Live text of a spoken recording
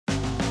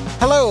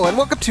Hello, and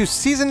welcome to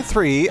Season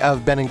 3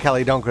 of Ben and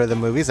Kelly Don't Go to the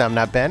Movies. I'm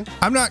not Ben.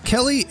 I'm not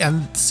Kelly,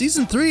 and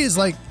Season 3 is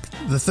like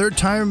the third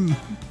time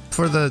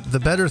for the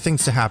better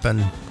things to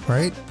happen,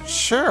 right?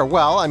 Sure.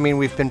 Well, I mean,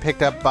 we've been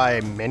picked up by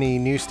many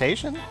new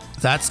stations.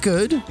 That's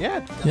good.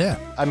 Yeah. Yeah.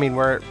 I mean,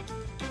 we're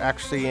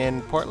actually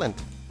in Portland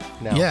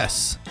now.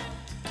 Yes.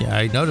 Yeah,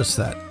 I noticed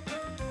that.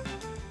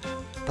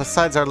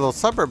 Besides our little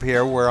suburb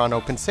here, we're on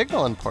Open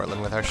Signal in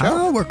Portland with our show.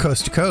 Oh, we're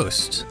coast to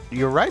coast.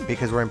 You're right,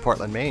 because we're in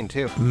Portland, Maine,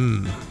 too.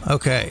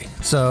 Okay,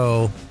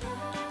 so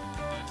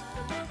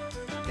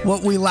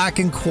what we lack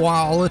in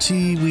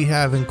quality, we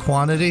have in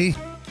quantity.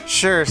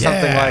 Sure,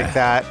 something like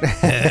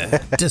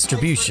that.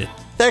 Distribution.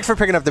 Thanks for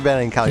picking up the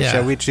Ben and Kelly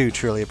show. We do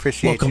truly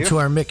appreciate Welcome to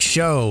our mixed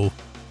show.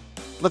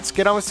 Let's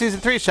get on with Season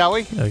 3, shall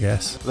we? I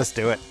guess. Let's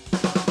do it.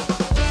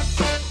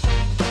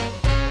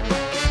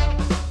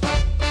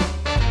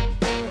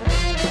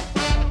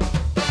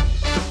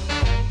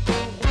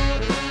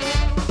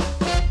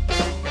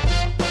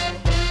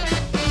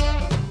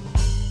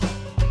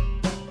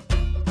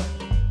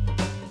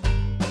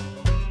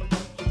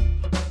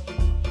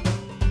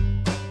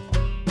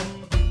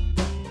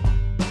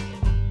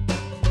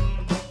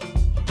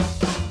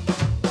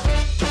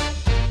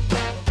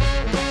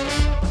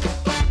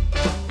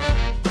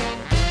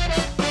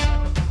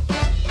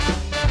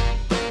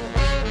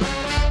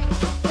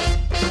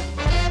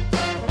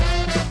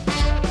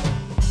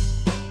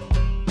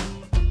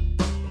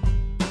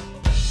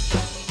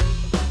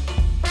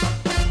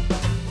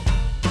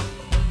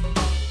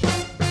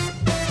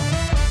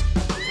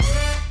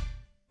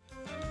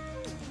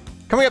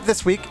 Coming up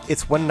this week,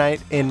 it's One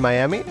Night in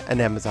Miami,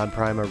 an Amazon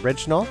Prime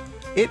original.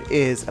 It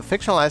is a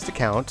fictionalized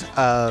account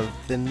of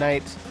the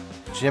night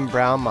Jim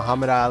Brown,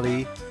 Muhammad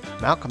Ali,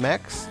 Malcolm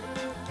X,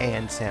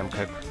 and Sam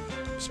Cooke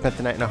spent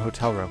the night in a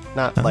hotel room.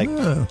 Not like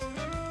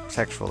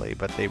sexually,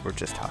 but they were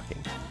just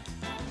talking.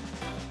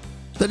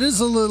 That is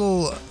a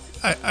little...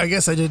 I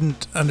guess I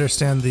didn't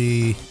understand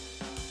the...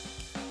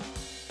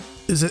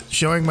 Is it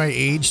showing my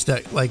age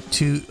that like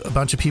a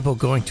bunch of people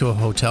going to a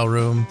hotel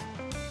room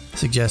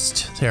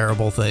suggest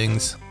terrible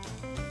things?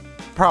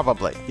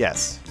 Probably,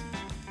 yes.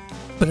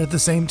 But at the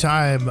same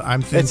time,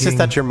 I'm thinking... It's just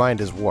that your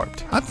mind is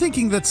warped. I'm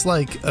thinking that's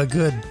like a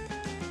good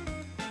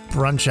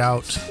brunch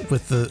out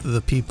with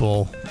the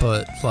people,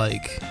 but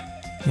like,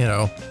 you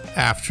know,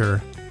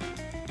 after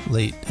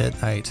late at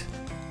night.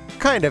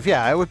 Kind of,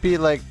 yeah. It would be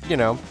like, you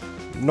know,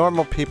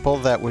 normal people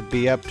that would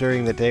be up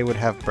during the day would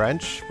have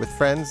brunch with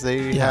friends.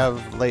 They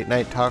have late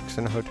night talks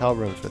in hotel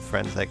rooms with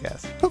friends, I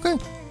guess. Okay.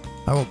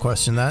 I won't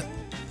question that.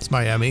 It's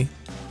Miami.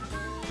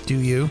 Do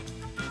you?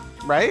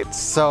 Right?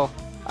 So,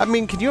 I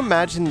mean, can you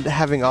imagine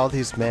having all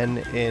these men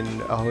in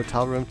a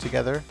hotel room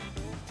together?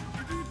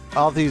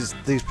 All these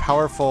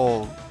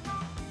powerful...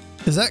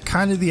 Is that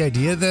kind of the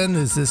idea then?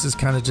 This is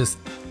kind of just...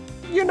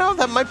 You know,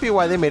 that might be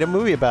why they made a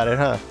movie about it,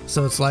 huh?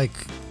 So it's like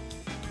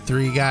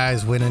 3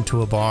 guys went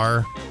into a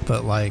bar,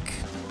 but like...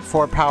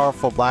 4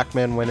 powerful black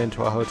men went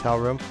into a hotel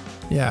room?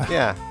 Yeah.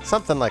 Yeah,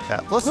 something like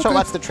that. Let's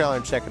watch the trailer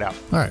and check it out.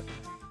 All right.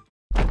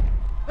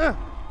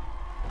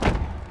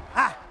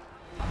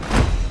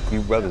 You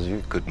brothers,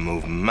 you could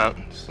move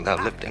mountains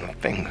without lifting a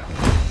finger.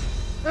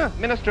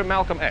 Minister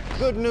Malcolm X.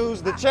 Good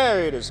news, the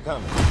chariot is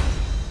coming.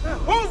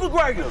 Who's the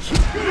greatest?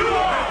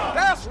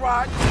 That's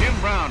right. Jim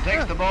Brown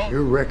takes the ball.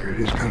 Your record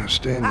is going to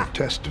stand the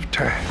test of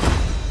time.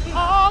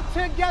 All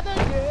together,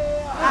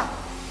 yeah.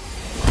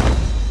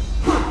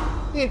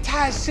 The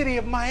entire city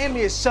of Miami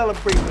is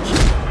celebrating.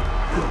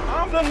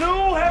 I'm the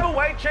new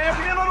heavyweight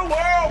champion of the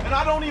world, and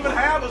I don't even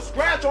have a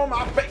scratch on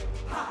my face.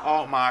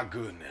 Oh, my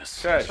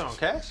goodness. Cash.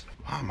 Cash?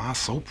 Why am I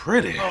so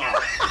pretty?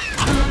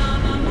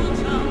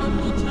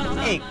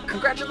 Hey,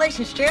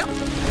 congratulations, champ.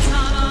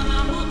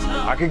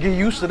 I can get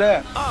used to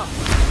that. I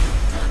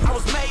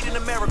was made in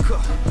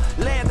America,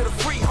 land of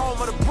the free,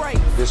 home of the brave.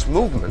 This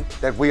movement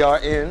that we are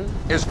in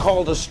is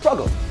called a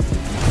struggle.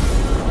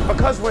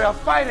 Because we are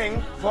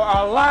fighting for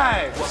our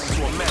lives. Welcome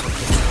to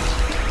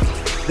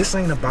America. This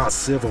ain't about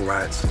civil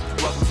rights.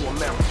 Welcome to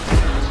America.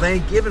 They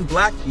ain't giving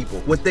black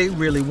people what they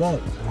really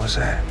want. What's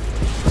that?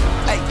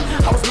 Hey,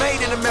 I was made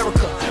in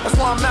America. That's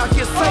why I'm out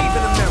here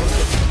saving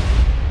America.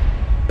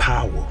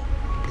 Power.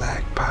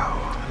 Black power.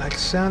 I like the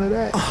sound of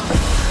that.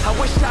 I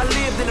wish I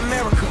lived in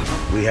America.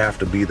 We have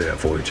to be there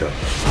for each other.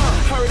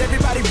 Heard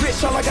everybody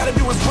rich, all I gotta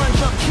do is run,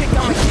 jump, kick,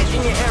 I'm a hit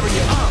in your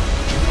area.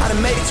 I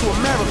done made it to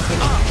America.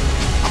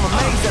 I'm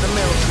amazed at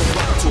America.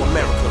 Welcome to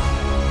America.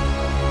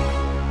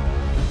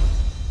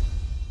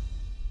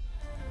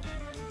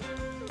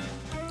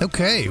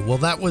 Okay, well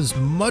that was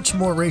much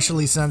more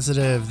racially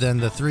sensitive than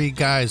the 3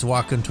 guys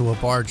walking to a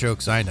bar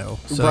jokes I know.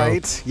 So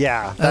right?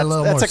 Yeah,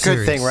 that's a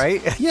good thing,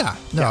 right? Yeah,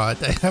 no,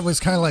 I was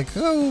kind of like,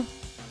 oh.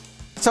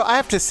 So I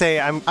have to say,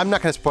 I'm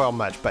not going to spoil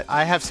much, but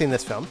I have seen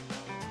this film.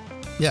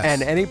 Yes.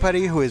 And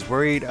anybody who is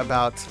worried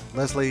about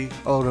Leslie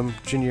Odom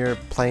Jr.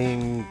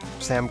 playing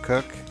Sam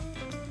Cooke,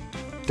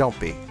 don't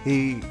be.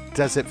 He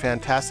does it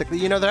fantastically.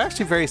 You know, they're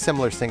actually very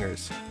similar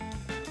singers.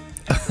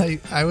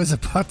 I was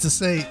about to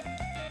say,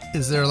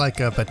 is there like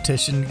a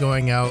petition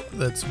going out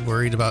that's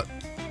worried about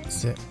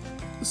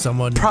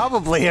someone...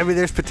 Probably. I mean,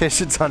 there's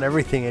petitions on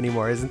everything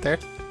anymore, isn't there?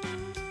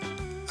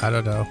 I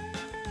don't know.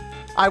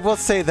 I will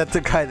say that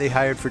the guy they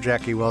hired for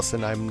Jackie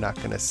Wilson, I'm not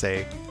going to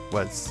say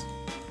was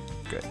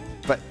good.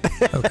 But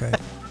okay.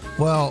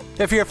 Well,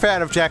 if you're a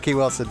fan of Jackie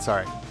Wilson,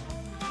 sorry.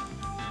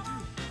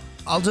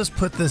 I'll just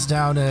put this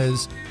down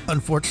as,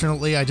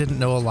 unfortunately, I didn't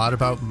know a lot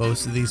about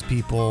most of these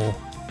people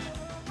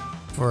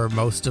for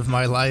most of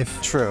my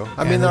life. True.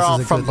 I mean, they're all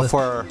from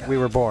before we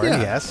were born,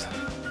 yes.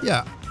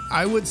 Yeah.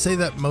 I would say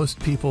that most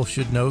people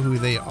should know who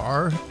they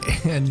are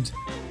and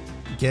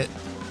get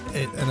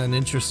an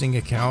interesting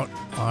account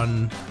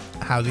on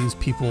how these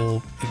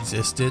people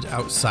existed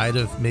outside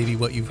of maybe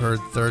what you've heard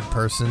third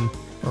person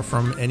or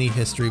from any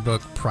history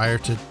book prior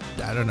to,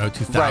 I don't know,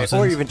 2000. Right,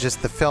 or even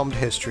just the filmed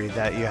history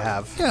that you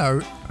have. Yeah,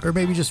 or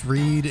maybe just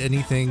read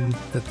anything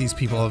that these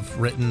people have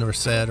written or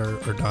said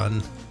or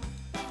done.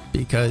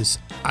 Because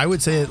I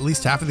would say at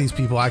least half of these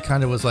people, I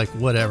kind of was like,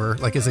 whatever.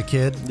 Like as a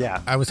kid,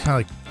 yeah, I was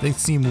kind of like, they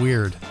seem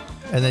weird.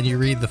 And then you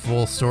read the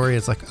full story,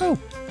 it's like, oh,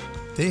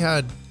 they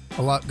had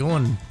a lot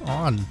going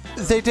on.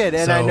 They did,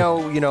 and I know,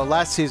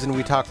 last season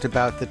we talked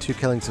about the 2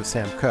 killings of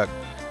Sam Cooke,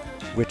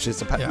 which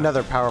is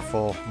another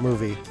powerful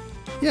movie.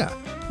 Yeah.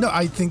 No,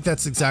 I think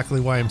that's exactly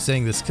why I'm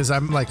saying this, because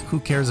I'm like, who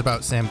cares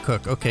about Sam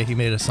Cooke? Okay, he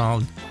made a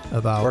song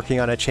about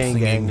working on a chain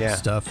gang,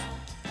 stuff.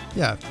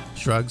 Yeah,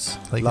 shrugs.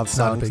 Like, love it's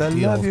not a songs, big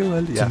deal love you,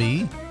 and, to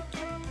me.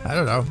 I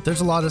don't know.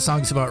 There's a lot of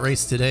songs about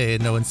race today,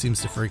 and no one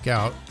seems to freak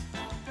out.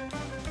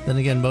 Then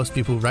again, most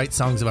people who write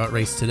songs about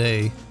race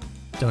today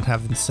don't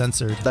have them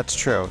censored. That's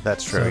true.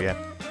 That's true, yeah.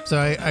 So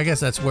I guess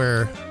that's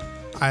where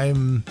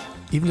I'm,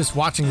 even just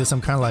watching this,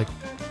 I'm kind of like,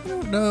 I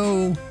don't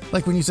know.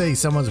 Like when you say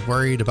someone's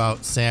worried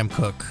about Sam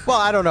Cooke. Well,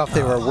 I don't know if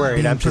they were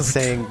worried. I'm just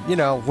saying,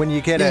 when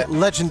you get a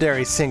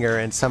legendary singer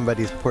and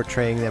somebody's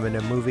portraying them in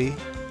a movie,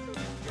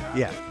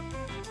 yeah.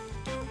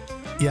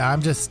 Yeah,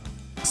 I'm just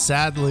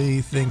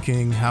sadly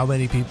thinking how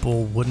many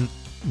people wouldn't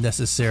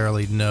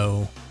necessarily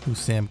know who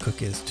Sam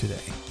Cooke is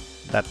today.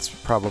 That's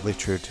probably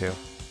true, too.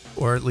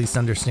 Or at least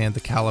understand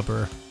the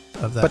caliber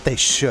of that. But they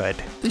should.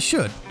 They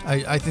should.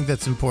 I think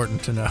that's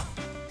important to know.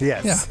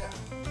 Yes. Yeah,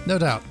 no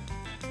doubt.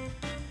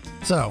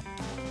 So,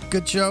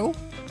 good show.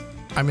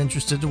 I'm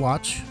interested to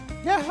watch.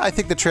 Yeah, I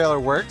think the trailer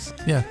works.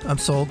 Yeah, I'm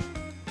sold.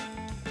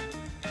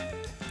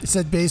 It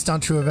said based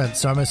on true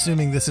events, so I'm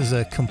assuming this is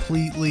a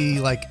completely,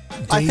 like,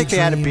 daydream. I think they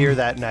had a beer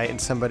that night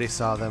and somebody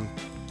saw them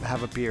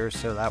have a beer,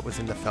 so that was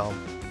in the film.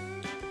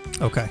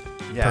 Okay,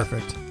 yeah.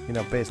 Perfect.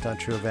 Based on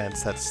true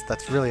events,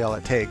 that's really all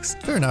it takes.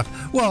 Fair enough.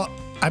 Well,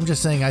 I'm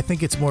just saying, I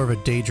think it's more of a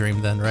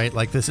daydream then, right?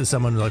 Like, this is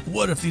someone like,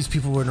 what if these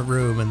people were in a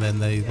room and then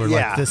they were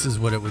like, this is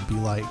what it would be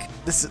like.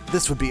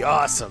 This would be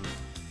awesome.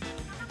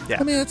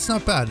 Yeah. I mean, it's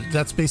not bad.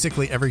 That's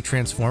basically every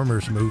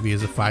Transformers movie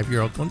is a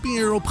 5-year-old going,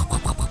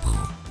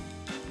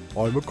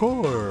 I'm a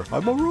car.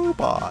 I'm a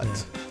robot.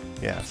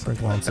 Yeah.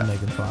 Sprinkle on some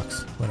Megan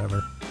Fox.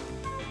 Whatever.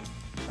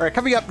 All right,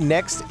 coming up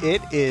next,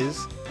 it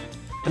is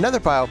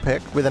another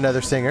biopic with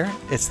another singer.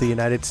 It's the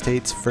United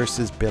States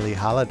versus Billie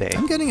Holiday.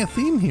 I'm getting a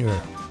theme here.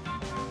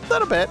 A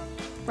little bit,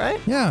 right?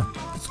 Yeah,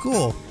 it's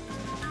cool.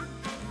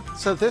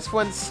 So this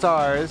one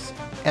stars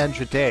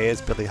Andra Day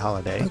as Billie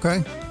Holiday.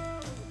 Okay.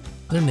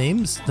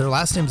 Their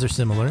last names are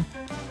similar.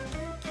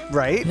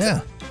 Right?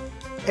 Yeah.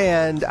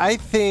 And I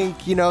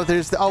think,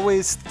 there's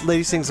always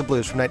Lady Sings the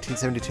Blues from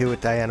 1972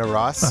 with Diana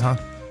Ross. Uh-huh.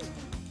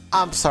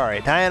 I'm sorry,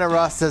 Diana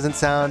Ross doesn't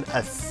sound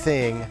a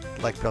thing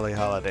like Billie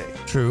Holiday.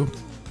 True.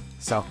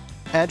 So,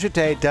 Andra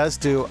Day does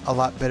do a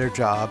lot better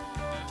job,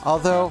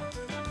 although...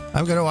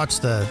 I'm going to watch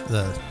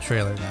the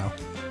trailer now.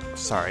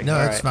 Sorry. No,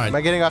 it's fine. Am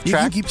I getting off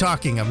track? You can keep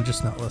talking, I'm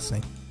just not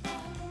listening.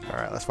 All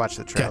right, let's watch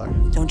the trailer.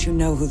 Okay. Don't you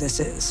know who this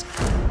is?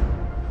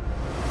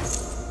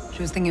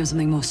 She was thinking of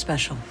something more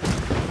special.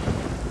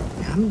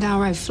 I'm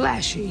downright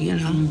flashy,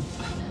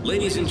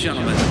 Ladies and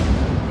gentlemen,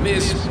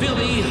 Miss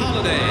Billie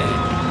Holiday.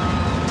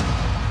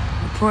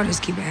 Reporters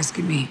keep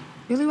asking me,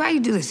 Billie, why you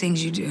do the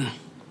things you do?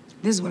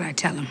 This is what I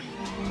tell them.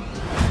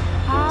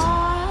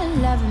 I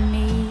love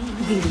me.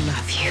 We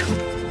love you.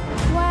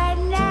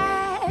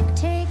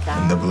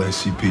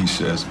 NAACP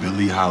says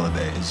Billie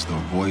Holiday is the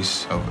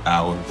voice of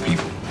our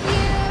people.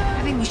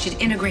 I think we should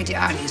integrate the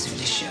audience for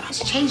this show.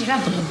 Let's change it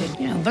up a little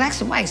bit.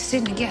 Blacks and whites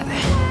sitting together.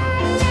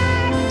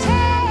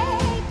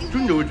 You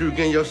knew what you were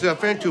getting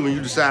yourself into when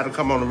you decided to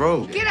come on the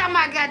road. Get out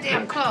my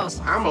goddamn clothes.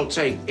 I'm gonna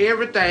take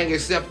everything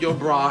except your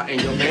bra and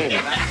your man.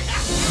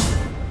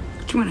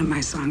 Which one of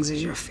my songs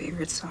is your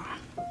favorite song?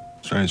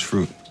 Strange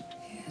Fruit.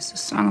 Yeah, it's a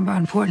song about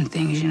important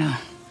things,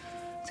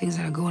 things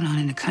that are going on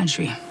in the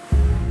country.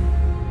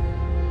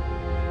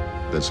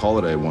 This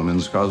Holiday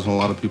woman's causing a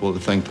lot of people to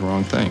think the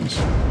wrong things.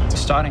 It's a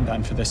starting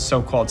gun for this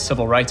so-called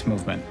civil rights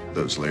movement.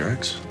 Those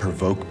lyrics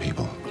provoke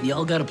people.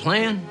 Y'all got a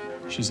plan?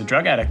 She's a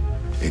drug addict.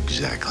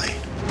 Exactly.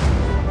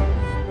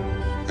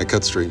 I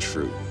cut Strange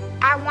Fruit.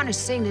 I want to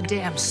sing the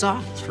damn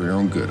song. It's for your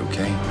own good,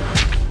 okay?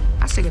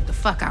 I sing it the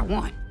fuck I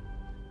want.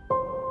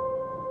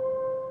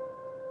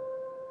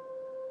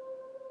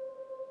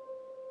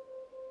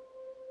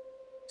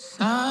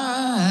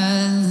 Southern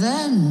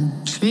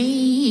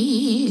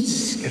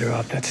trees. Get her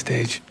off that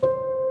stage.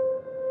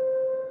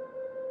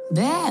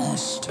 They're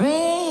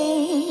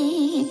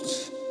strange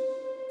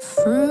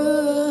fruit.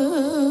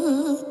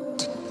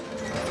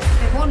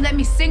 They won't let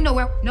me sing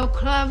nowhere. No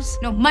clubs,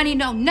 no money,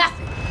 no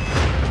nothing.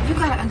 You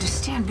gotta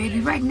understand, baby.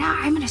 Right now,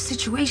 I'm in a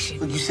situation.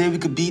 Look, you said we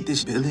could beat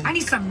this, Billy. I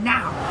need something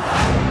now.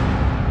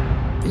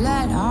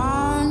 Blood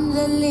on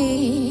the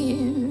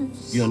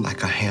leaves. You're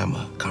like a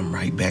hammer. Come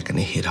right back and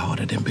it hit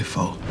harder than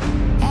before.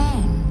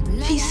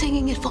 She's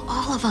singing it for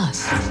all of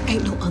us.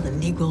 Ain't no other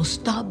Negro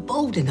star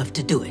bold enough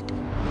to do it.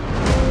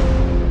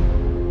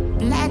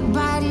 Black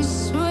bodies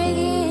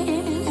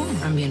swinging.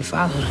 I'm being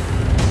followed.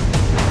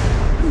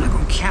 I'm not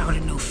gonna cower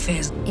to no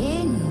fizz.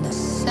 In the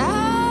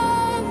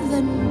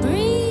southern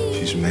breeze.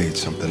 She's made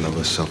something of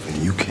herself and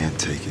you can't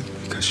take it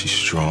because she's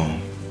strong,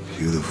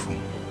 beautiful,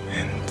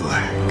 and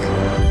black.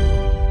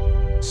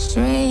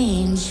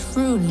 Strange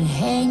fruit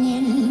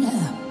hanging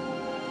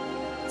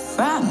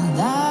from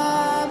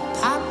the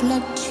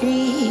poplar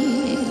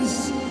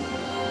trees.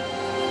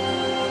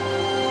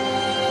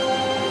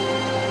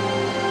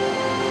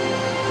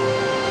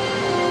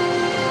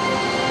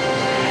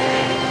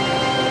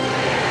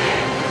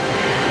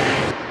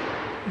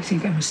 You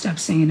think I'm gonna stop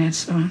singing that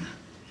song?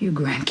 You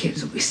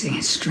grandkids will be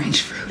singing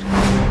Strange Fruit.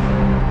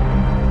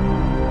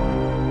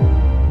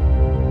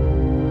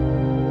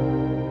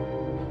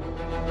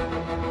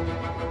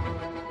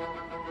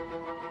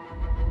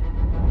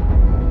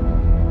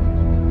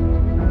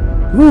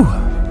 Woo.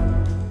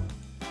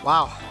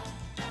 Wow.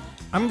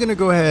 I'm going to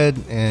go ahead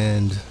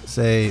and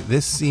say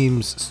this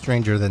seems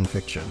stranger than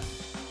fiction,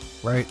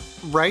 right?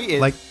 Right.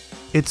 Like,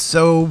 it's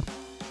so...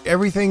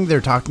 Everything they're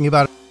talking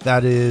about,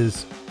 that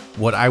is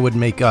what I would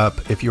make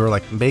up if you were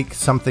like, make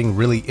something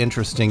really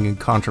interesting and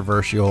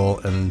controversial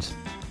and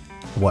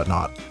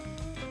whatnot.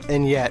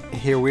 And yet,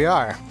 here we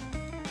are.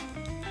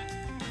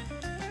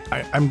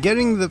 I'm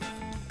getting the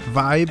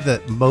vibe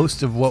that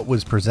most of what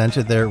was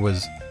presented there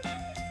was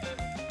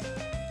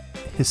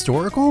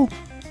historical.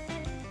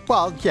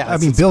 Well, yeah. I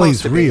mean,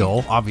 Billy's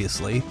real,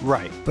 obviously.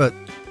 Right. But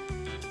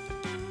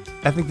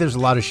I think there's a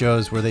lot of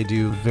shows where they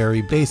do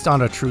very based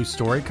on a true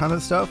story kind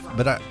of stuff.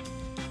 But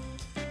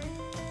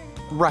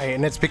right,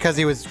 and it's because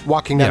he was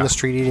walking down the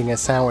street eating a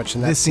sandwich,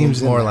 and that this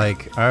seems more there.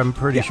 like I'm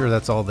pretty sure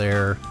that's all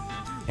there,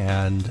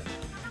 and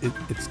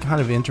it's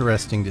kind of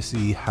interesting to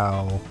see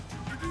how.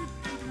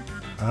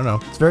 I don't know.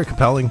 It's very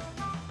compelling.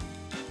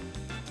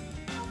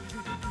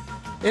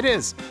 It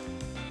is.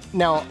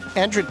 Now,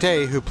 Andra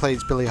Day, who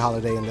plays Billie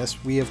Holiday in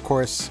this, we, of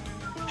course,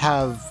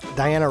 have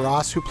Diana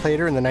Ross, who played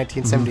her in the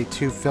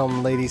 1972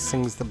 film Lady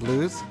Sings the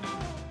Blues.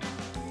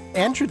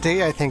 Andra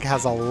Day, I think,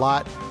 has a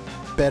lot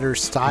better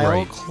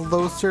style,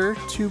 closer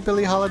to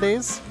Billie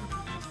Holiday's.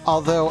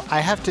 Although, I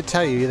have to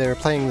tell you, they were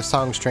playing the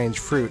song Strange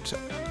Fruit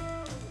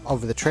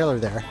over the trailer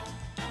there.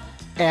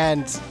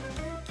 And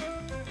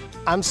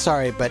I'm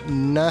sorry, but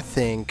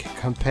nothing can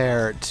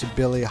compare to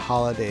Billie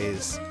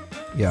Holiday's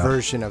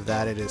version of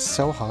that. It is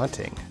so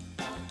haunting.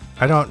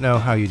 I don't know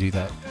how you do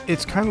that.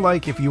 It's kind of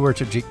like if you were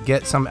to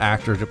get some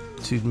actor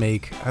to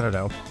make, I don't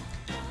know,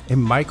 a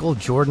Michael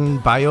Jordan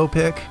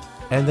biopic,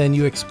 and then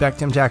you expect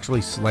him to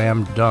actually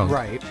slam dunk.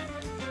 Right.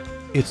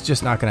 It's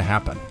just not going to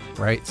happen,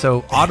 right?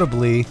 So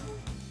audibly,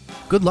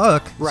 good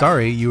luck. Right.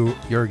 Sorry,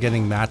 you're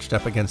getting matched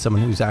up against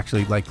someone who's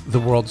actually like the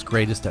world's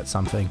greatest at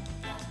something.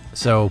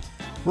 So.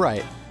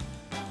 Right.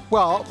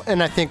 Well,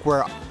 and I think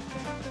where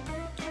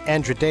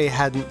Andra Day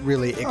hadn't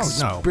really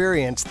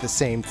experienced the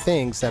same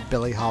things that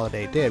Billie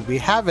Holiday did. We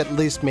have at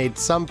least made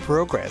some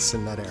progress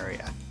in that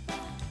area.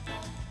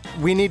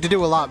 We need to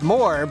do a lot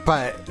more,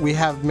 but we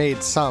have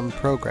made some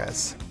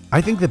progress.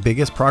 I think the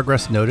biggest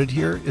progress noted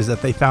here is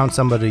that they found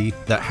somebody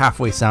that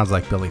halfway sounds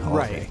like Billie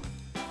Holiday. Right.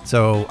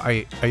 So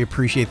I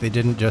appreciate they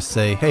didn't just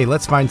say, hey,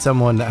 let's find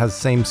someone that has the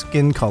same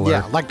skin color.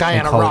 Yeah, like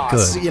Diana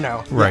Ross, you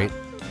know. Right.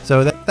 Yeah.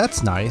 So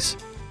that's nice.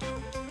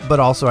 But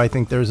also, I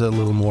think there's a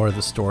little more of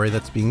the story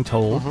that's being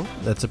told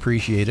that's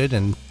appreciated,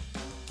 and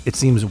it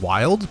seems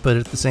wild, but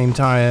at the same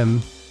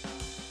time,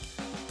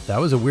 that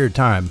was a weird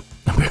time.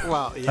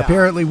 Well, yeah.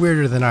 Apparently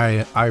weirder than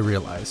I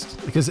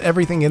realized, because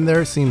everything in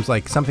there seems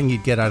like something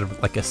you'd get out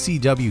of like a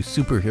CW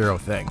superhero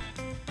thing.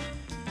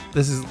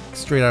 This is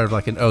straight out of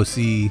like an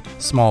OC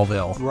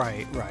Smallville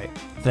right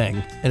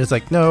thing. And it's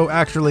like, no,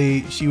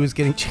 actually, she was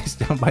getting chased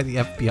down by the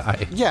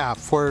FBI. Yeah,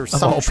 for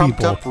some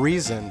trumped up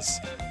reasons.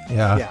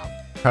 Yeah.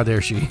 How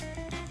dare she?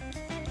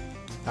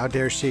 How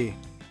dare she?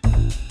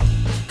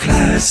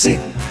 Classic,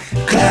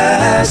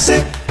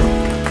 classic.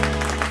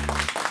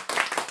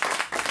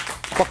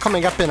 Well,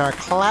 coming up in our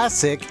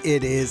classic,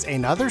 it is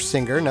another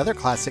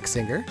classic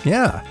singer.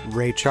 Yeah.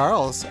 Ray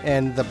Charles,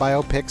 and the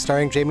biopic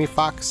starring Jamie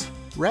Foxx,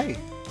 Ray.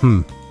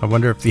 I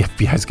wonder if the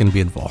FBI is going to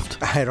be involved.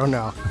 I don't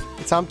know.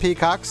 It's on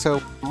Peacock, so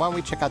why don't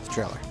we check out the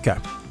trailer? Okay.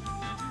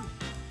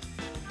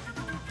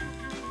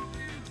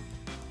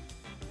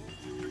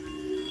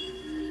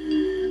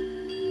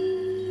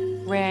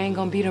 Ray, I ain't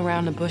gonna beat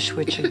around the bush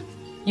with you.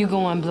 You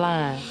going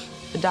blind.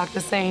 The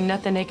doctor saying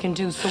nothing they can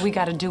do, so we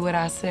gotta do it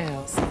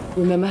ourselves.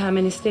 Remember how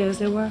many stairs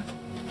there were?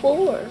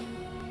 4.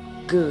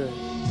 Good.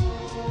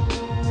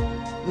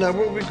 Now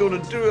what we're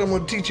gonna do, I'm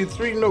gonna teach you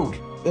 3 notes.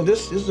 And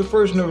this is the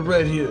first note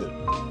right here.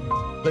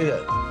 Play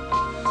that.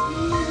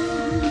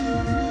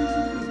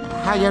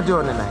 How y'all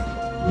doing tonight?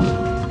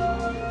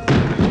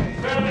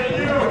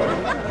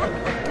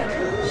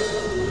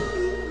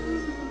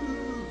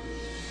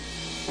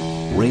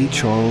 Ray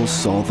Charles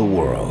saw the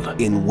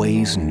world in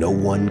ways no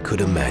one could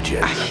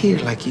imagine. I hear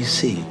like you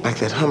see, like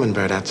that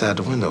hummingbird outside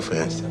the window, for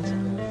instance.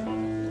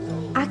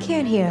 I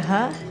can't hear,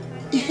 huh?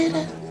 You hear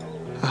that?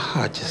 A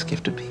heart just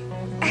skipped a beat.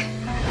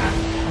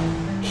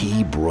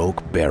 He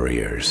broke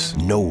barriers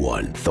no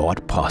one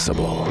thought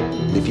possible.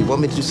 If you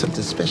want me to do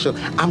something special,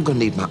 I'm gonna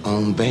need my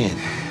own band.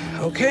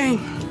 Okay,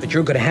 but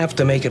you're gonna have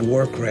to make it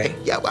work, Ray.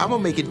 Yeah, well, I'm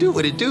gonna make it do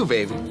what it do,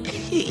 baby.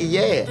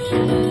 Yeah.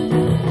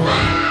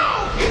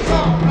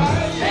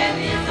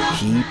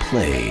 He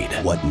played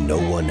what no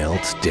one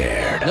else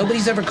dared.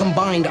 Nobody's ever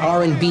combined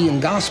R&B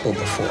and gospel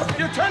before.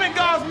 You're turning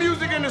God's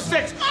music into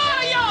sex. All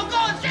of y'all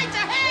going straight to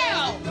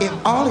hell! If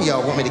all of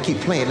y'all want me to keep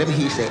playing, let me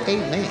hear you say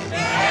amen.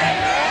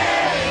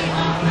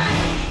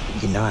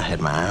 You know I had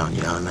my eye on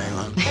you all night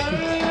long.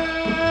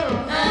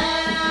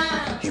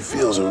 He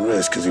feels a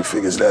risk because he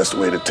figures that's the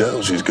way to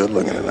tell she's good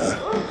looking enough.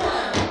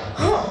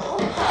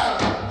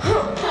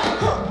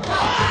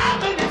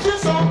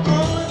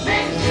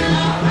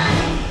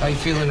 How you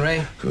feeling,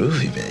 Ray?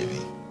 Groovy,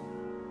 baby.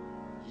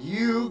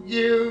 You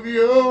give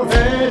your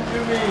hand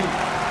to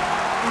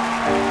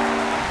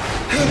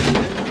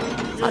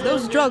me. Are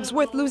those drugs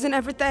worth losing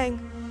everything?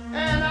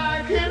 And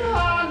I can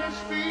hardly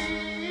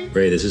speak.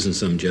 Ray, this isn't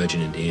some judge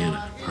in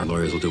Indiana. Our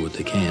lawyers will do what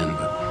they can,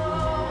 but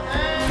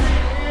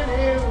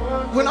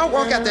When I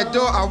walk out that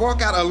door, I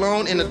walk out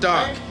alone in the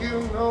dark.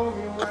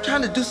 I'm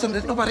trying to do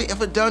something that nobody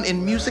ever done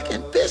in music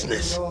and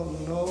business. The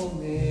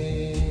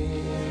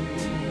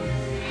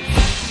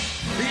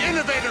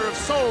innovator of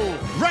soul,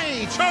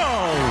 Ray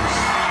Charles.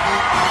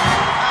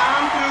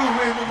 I'm through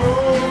with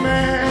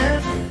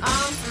romance.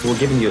 we're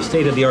giving you a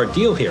state-of-the-art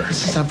deal here.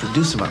 Since I'm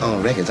producing my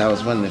own records, I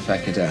was wondering if I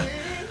could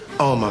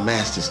own my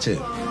masters,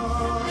 too.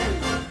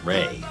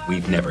 Ray,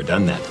 we've never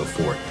done that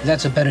before.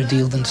 That's a better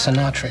deal than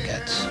Sinatra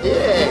gets.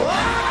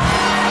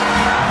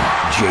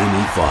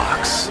 Jamie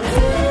Foxx.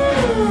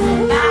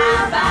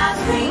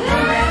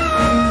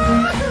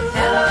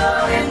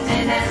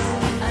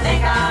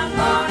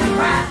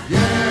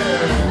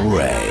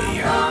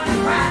 Ray.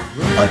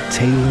 A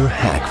Taylor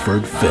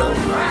Hackford film.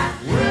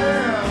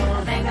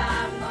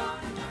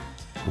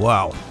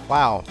 Wow.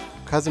 Wow.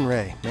 Cousin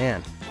Ray,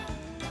 man.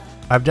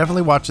 I've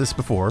definitely watched this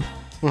before.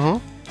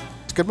 Mm-hmm.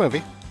 It's a good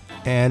movie.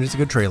 And it's a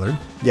good trailer.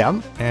 Yeah.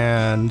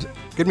 And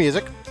good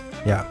music.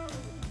 Yeah.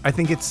 I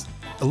think it's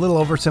a little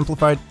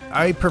oversimplified.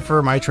 I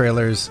prefer my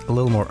trailers a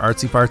little more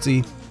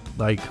artsy-fartsy,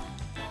 like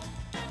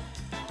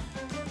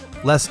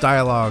less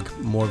dialogue,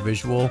 more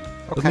visual.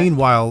 Okay. But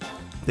meanwhile,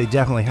 they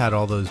definitely had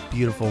all those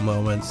beautiful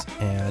moments,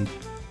 and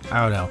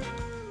I don't know,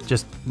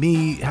 just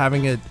me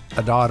having a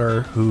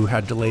daughter who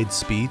had delayed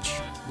speech,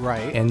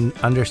 right, and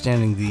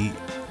understanding the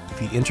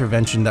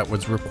intervention that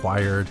was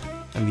required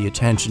and the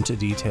attention to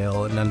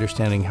detail and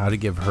understanding how to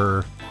give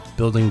her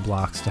building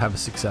blocks to have a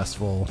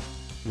successful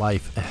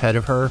life ahead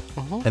of her,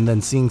 and then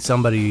seeing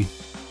somebody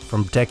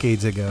from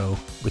decades ago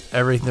with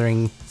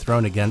everything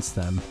thrown against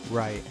them,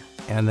 right,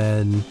 and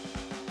then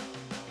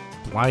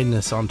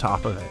blindness on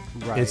top of it.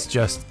 Right. It's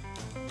just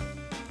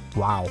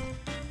wow.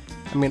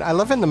 I mean, I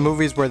love in the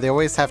movies where they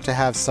always have to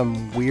have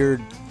some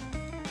weird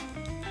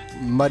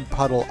mud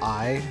puddle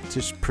eye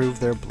to prove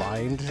they're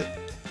blind.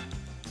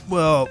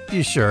 Well,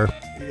 you sure?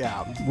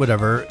 Yeah.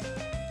 Whatever.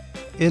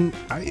 And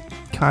I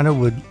kind of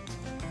would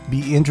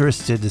be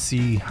interested to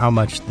see how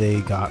much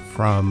they got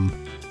from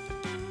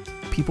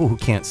people who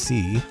can't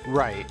see.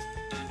 Right.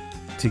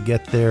 To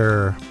get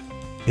their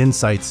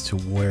insights to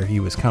where he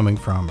was coming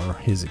from or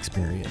his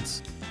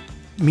experience.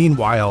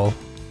 Meanwhile,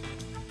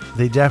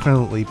 they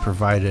definitely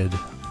provided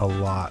a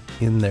lot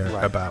in there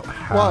about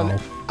how...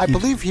 Well, I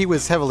believe he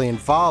was heavily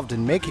involved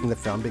in making the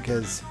film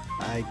because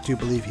I do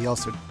believe he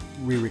also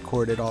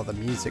re-recorded all the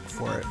music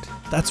for it.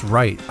 That's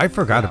right. I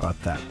forgot about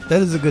that.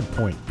 That is a good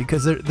point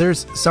because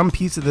there's some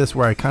piece of this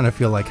where I kind of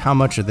feel like how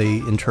much are they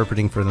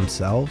interpreting for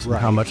themselves and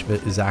how much of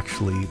it is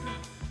actually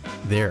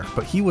there.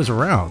 But he was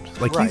around.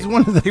 Like he's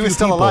one of the He was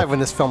still alive when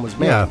this film was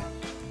made. Yeah.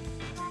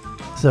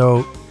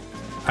 So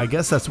I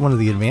guess that's one of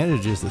the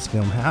advantages this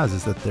film has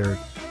is that they're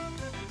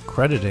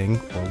crediting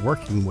or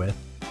working with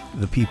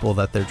the people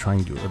that they're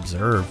trying to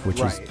observe, which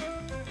is,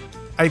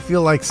 I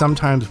feel like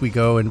sometimes we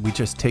go and we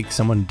just take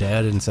someone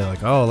dead and say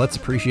like, oh, let's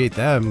appreciate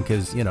them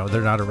because, you know,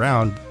 they're not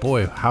around.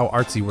 Boy, how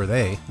artsy were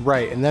they?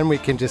 Right, and then we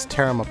can just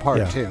tear them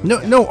apart too.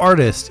 No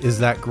artist is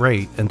that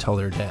great until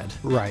they're dead.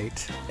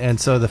 Right. And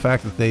so the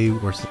fact that they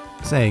were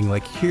saying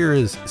like, here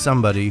is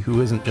somebody who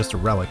isn't just a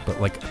relic,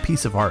 but like a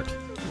piece of art.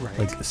 Right.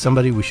 Like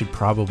somebody we should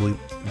probably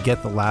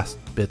get the last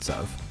bits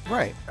of.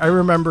 Right. I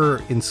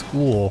remember in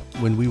school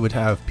when we would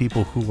have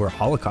people who were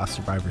Holocaust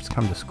survivors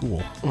come to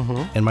school,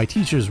 and my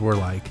teachers were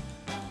like,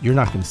 you're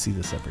not going to see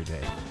this every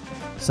day.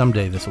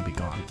 Someday this will be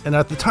gone. And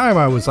at the time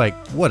I was like,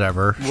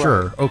 whatever,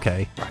 sure,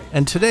 okay. Right.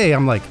 And today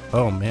I'm like,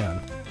 oh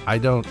man, I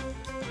don't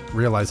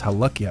realize how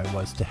lucky I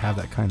was to have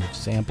that kind of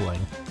sampling.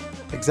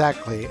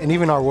 Exactly. And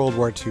even our World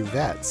War II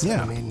vets.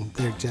 Yeah. I mean,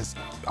 they just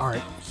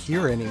aren't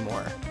here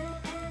anymore.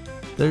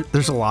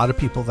 There's a lot of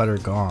people that are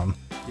gone.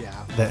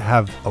 Yeah. That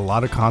have a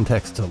lot of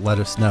context to let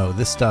us know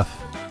this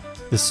stuff,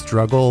 this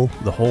struggle,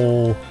 the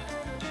whole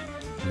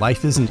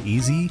life isn't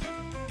easy.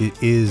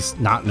 It is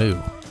not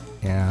new.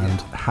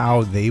 And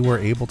how they were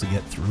able to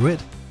get through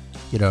it,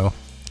 you know,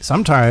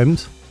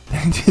 sometimes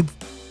they did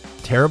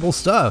terrible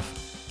stuff.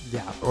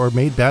 Yeah. Or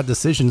made bad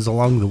decisions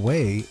along the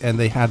way, and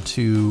they had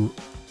to,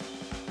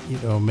 you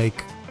know,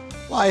 make...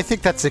 Well, I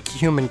think that's a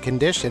human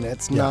condition.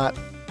 It's not...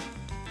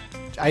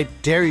 I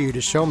dare you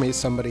to show me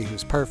somebody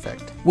who's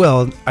perfect.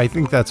 Well, I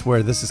think that's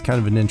where this is kind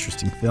of an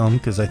interesting film,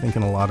 because I think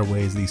in a lot of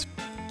ways these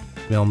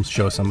films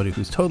show somebody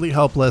who's totally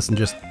helpless and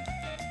just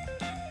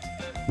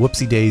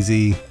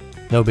whoopsie-daisy,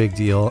 no big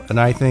deal. And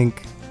I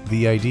think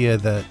the idea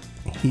that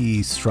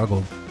he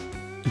struggled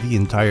the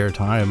entire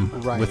time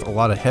with a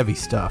lot of heavy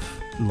stuff,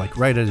 like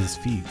right at his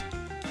feet.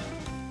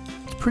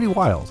 It's pretty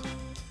wild.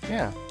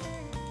 Yeah.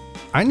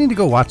 I need to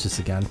go watch this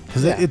again,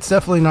 because it's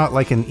definitely not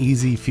like an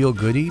easy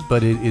feel-goody,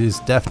 but it is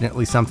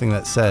definitely something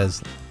that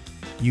says,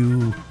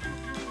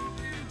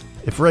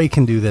 if Ray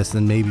can do this,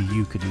 then maybe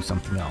you could do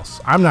something else.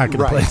 I'm not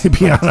going to play the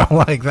piano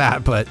like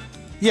that, but...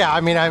 Yeah,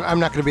 I mean, I'm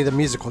not going to be the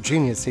musical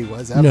genius he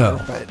was ever.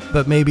 No, but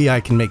but maybe I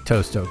can make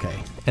toast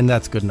okay, and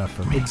that's good enough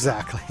for me.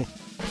 Exactly.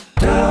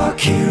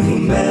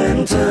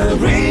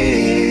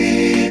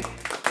 Documentary.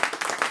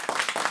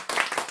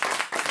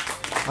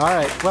 All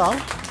right, well,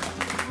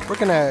 we're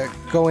going to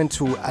go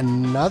into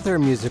another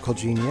musical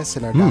genius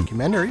in our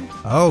documentary.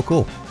 Oh,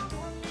 cool.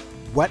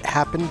 What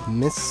Happened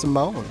Miss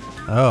Simone?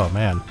 Oh,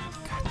 man.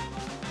 God.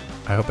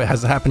 I hope it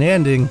has a happy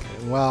ending.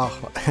 Well,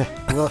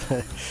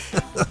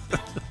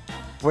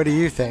 what do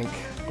you think?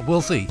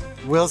 We'll see.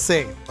 We'll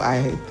see.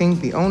 I think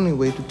the only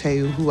way to tell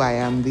you who I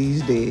am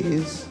these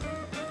days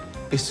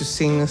is to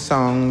sing a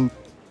song.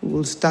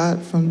 We'll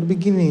start from the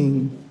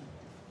beginning.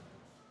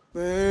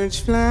 Birds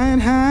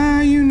flying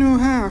high, you know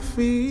how I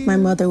feel. My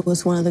mother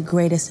was one of the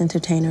greatest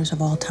entertainers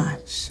of all time.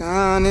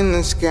 Sun in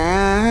the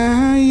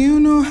sky, you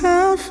know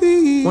how I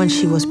feel. When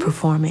she was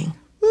performing,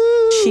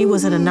 she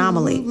was an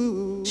anomaly.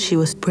 She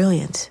was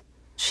brilliant.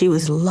 She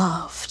was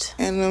loved.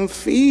 And I'm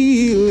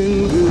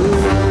feeling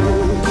good.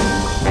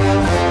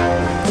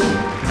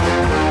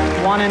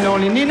 One and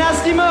only Nina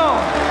Simone.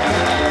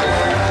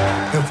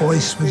 Her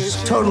voice was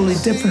totally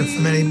different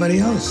from anybody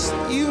else.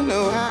 You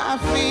know how I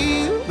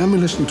feel. Let me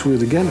listen to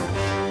it again.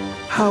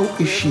 How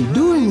is she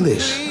doing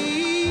this?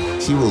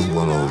 She was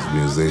one of those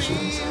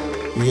musicians.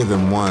 You hear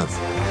them once,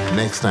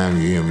 next time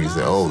you hear them, you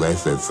say, oh,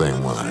 that's that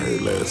same one I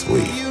heard last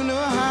week. You know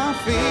how I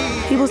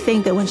feel. People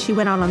think that when she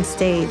went out on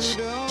stage,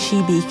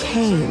 she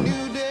became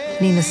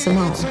Nina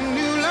Simone.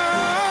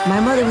 My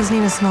mother was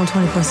Nina Simone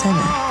 24/7.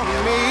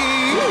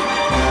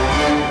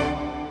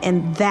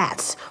 And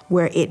that's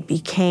where it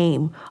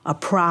became a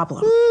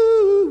problem.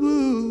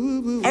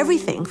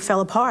 Everything fell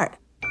apart.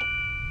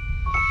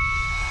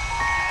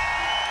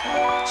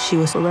 She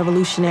was a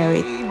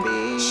revolutionary.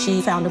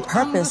 She found a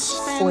purpose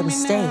for the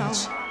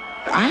stage.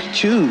 I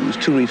choose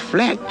to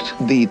reflect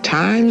the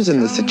times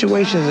and the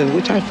situations in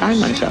which I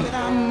find myself.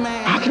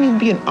 How can you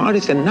be an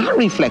artist and not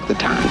reflect the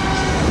times?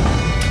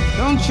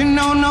 Don't you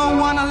know no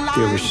one alive?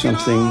 There was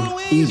something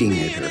eating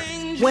at her.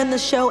 When the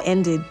show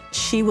ended,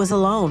 she was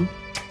alone,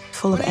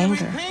 full of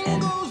anger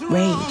and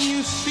rage.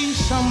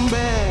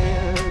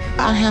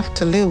 I have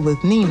to live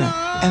with Nina,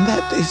 and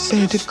that is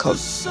very difficult.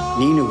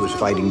 Nina was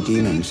fighting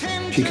demons.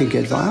 She could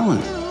get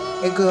violent.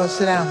 Hey, girl,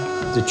 sit down.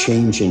 The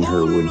change in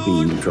her would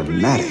be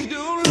dramatic.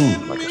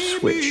 Boom, like a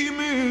switch.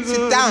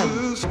 Sit down.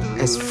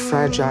 As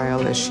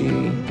fragile as she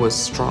was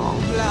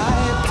strong,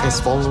 as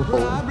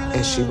vulnerable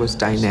as she was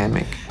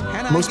dynamic.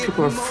 Most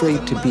people are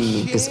afraid to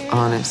be as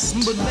honest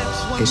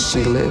as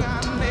she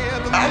lived.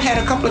 I've had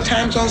a couple of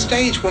times on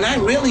stage when I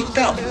really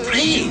felt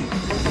free.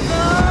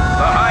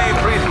 The high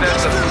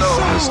priestess of soul.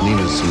 That's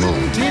Nina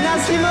Simone. Nina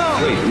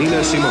Simone. Wait,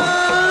 Nina Simone.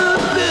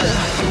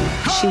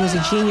 She was a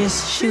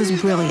genius, she was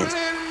brilliant,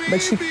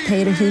 but she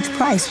paid a huge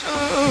price.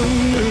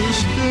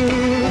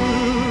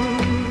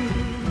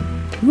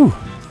 Whew.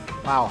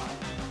 Wow.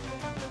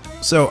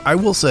 So I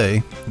will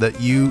say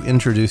that you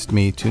introduced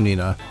me to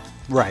Nina.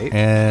 Right.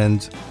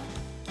 And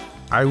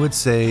I would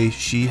say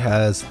she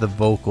has the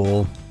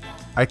vocal.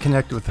 I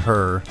connect with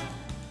her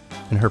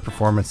and her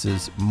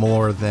performances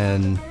more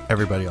than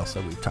everybody else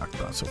that we've talked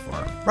about so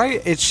far.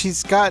 Right.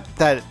 She's got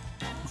that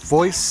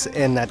voice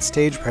and that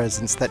stage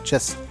presence that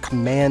just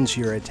commands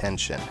your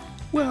attention.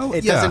 Well,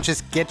 it doesn't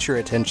just get your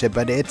attention,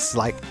 but it's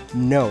like,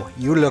 no,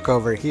 you look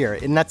over here.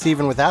 And that's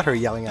even without her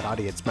yelling at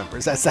audience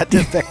members. That's that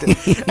effective.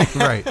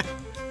 Right.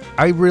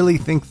 I really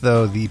think,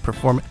 though, the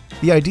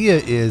idea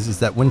is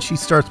that when she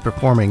starts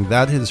performing,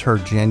 that is her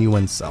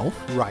genuine self.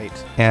 Right.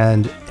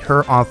 And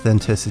her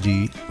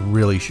authenticity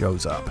really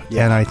shows up.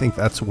 Yeah. And I think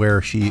that's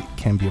where she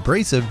can be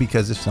abrasive,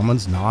 because if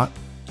someone's not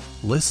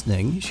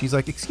listening, she's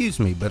like, excuse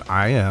me, but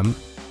I am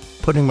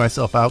putting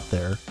myself out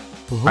there.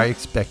 Mm-hmm. I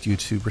expect you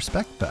to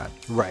respect that.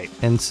 Right.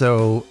 And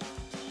so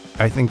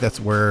I think that's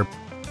where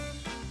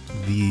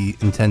the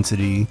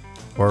intensity,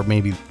 or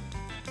maybe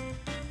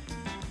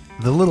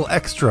the little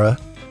extra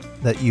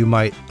that you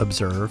might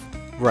observe,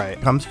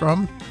 comes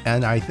from.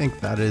 And I think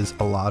that is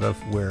a lot of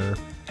where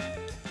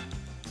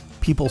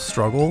people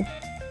struggle.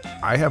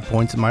 I have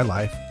points in my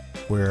life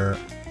where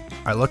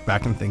I look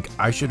back and think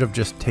I should have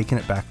just taken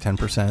it back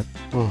 10%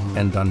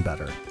 and done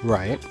better.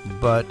 Right.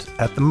 But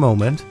at the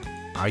moment,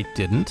 I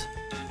didn't.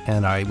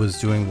 And I was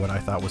doing what I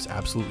thought was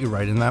absolutely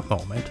right in that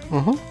moment.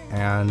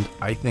 And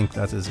I think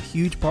that is a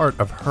huge part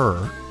of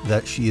her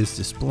that she is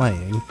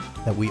displaying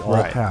that we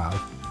all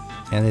have.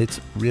 And it's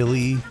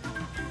really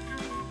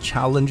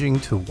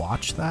challenging to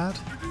watch that.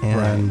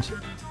 And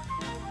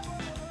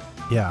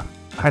yeah,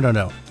 I don't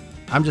know.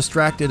 I'm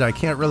distracted. I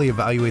can't really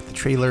evaluate the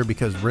trailer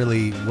because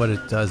really what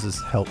it does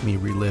is help me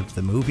relive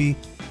the movie.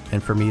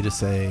 And for me to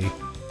say,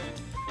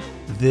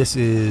 this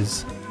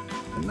is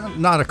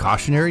not a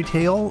cautionary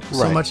tale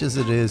so much as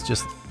it is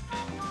just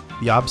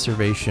the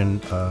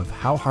observation of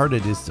how hard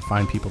it is to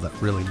find people that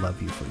really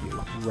love you for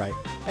you. Right.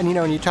 And you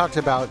know, and you talked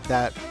about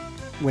that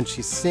when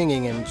she's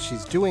singing and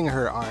she's doing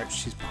her art,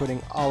 she's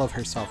putting all of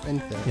herself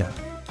into it. Yeah.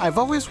 I've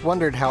always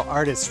wondered how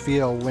artists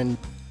feel when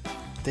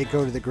they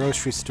go to the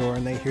grocery store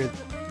and they hear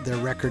their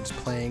records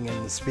playing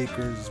in the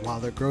speakers while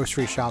they're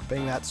grocery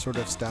shopping, that sort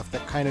of stuff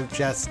that kind of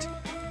just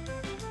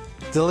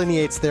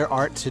delineates their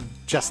art to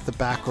just the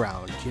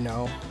background, you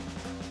know?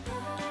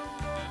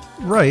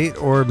 Right,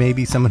 or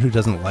maybe someone who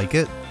doesn't like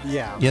it,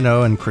 you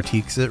know, and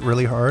critiques it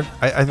really hard.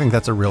 I think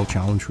that's a real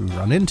challenge we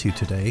run into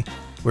today,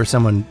 where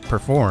someone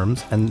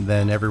performs and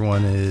then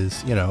everyone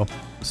is, you know,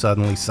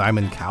 suddenly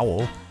Simon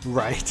Cowell.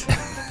 Right.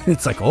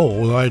 It's like,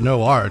 oh, I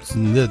know arts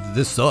and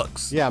this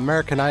sucks. Yeah,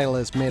 American Idol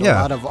has made a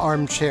lot of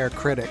armchair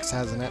critics,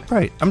 hasn't it?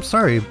 Right. I'm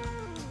sorry.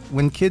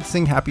 When kids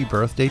sing happy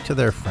birthday to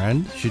their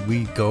friend, should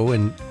we go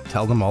and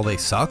tell them all they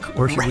suck?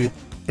 Or should we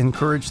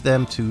encourage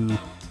them to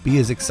be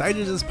as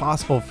excited as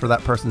possible for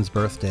that person's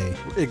birthday?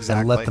 Exactly.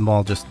 And let them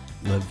all just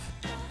live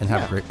and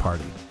have a great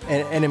party.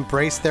 And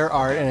embrace their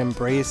art and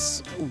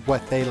embrace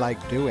what they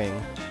like doing.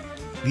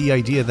 The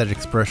idea that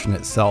expression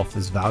itself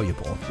is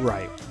valuable.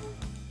 Right.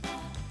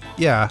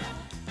 Yeah.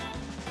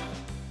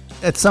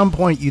 At some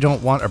point, you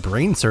don't want a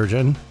brain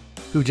surgeon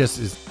who just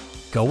is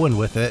going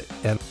with it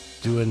and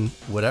doing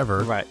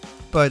whatever. Right.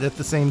 But at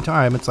the same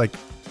time, it's like,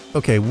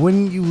 okay,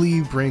 when you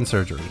leave brain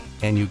surgery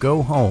and you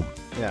go home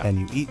and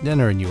you eat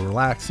dinner and you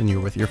relax and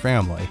you're with your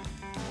family,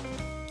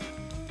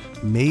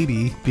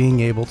 maybe being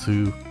able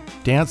to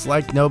dance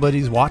like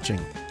nobody's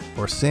watching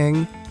or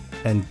sing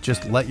and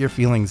just let your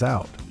feelings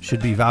out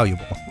should be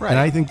valuable. Right. And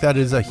I think that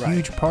is a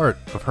huge part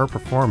of her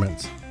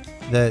performance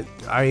that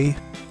I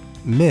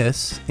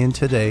miss in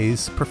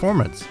today's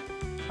performance.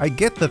 I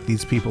get that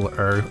these people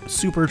are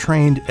super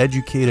trained,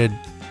 educated,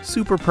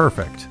 super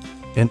perfect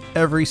in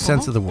every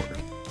sense of the word.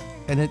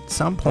 And at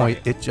some point,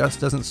 it just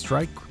doesn't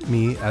strike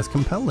me as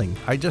compelling.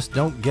 I just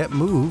don't get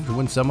moved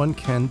when someone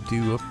can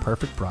do a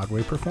perfect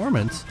Broadway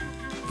performance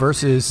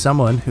versus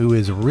someone who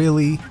is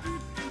really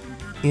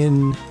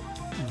in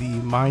the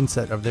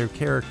mindset of their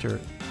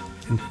character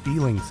and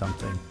feeling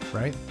something,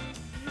 right?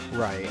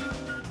 Right.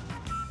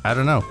 I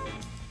don't know.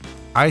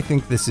 I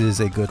think this is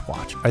a good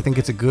watch. I think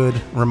it's a good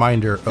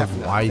reminder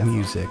of why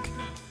music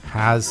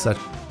has such...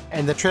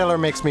 And the trailer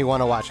makes me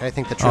want to watch. I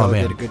think the trailer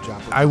did a good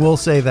job. I will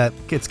say that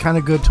it's kind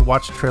of good to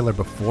watch the trailer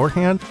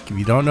beforehand. If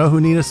you don't know who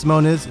Nina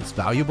Simone is, it's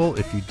valuable.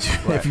 If you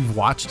do, if you've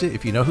watched it,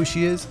 if you know who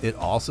she is, it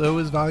also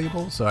is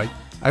valuable. So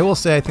I will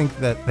say I think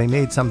that they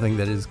made something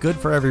that is good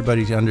for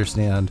everybody to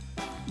understand.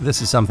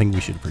 This is something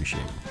we should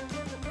appreciate.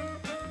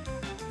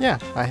 Yeah,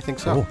 I think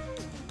so. Cool.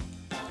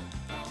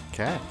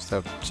 Okay,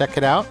 so check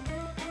it out.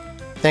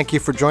 Thank you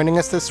for joining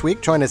us this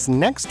week. Join us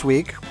next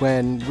week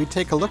when we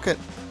take a look at,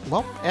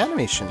 well,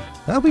 animation.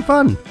 That'll be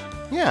fun.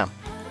 Yeah.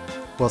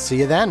 We'll see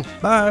you then.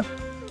 Bye.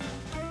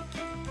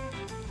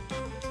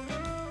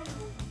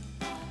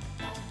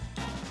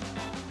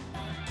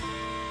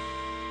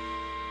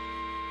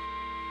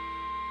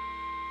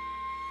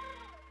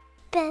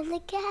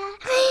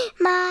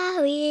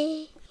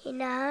 Marie,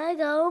 and I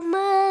go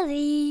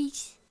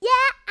Marie's. Yeah,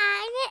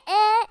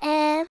 I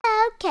am.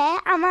 Okay,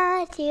 I'm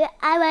on to.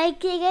 I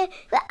like it.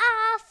 We're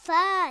all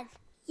fun.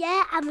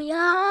 Yeah, I'm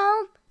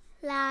home.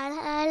 La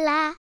la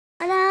la.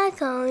 And I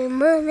go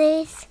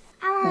Marie's.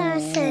 I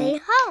want to say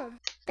home.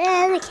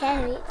 Ben and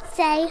Carrie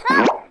say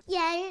home.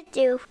 Yeah, you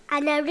do. I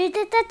know da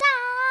da da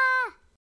da.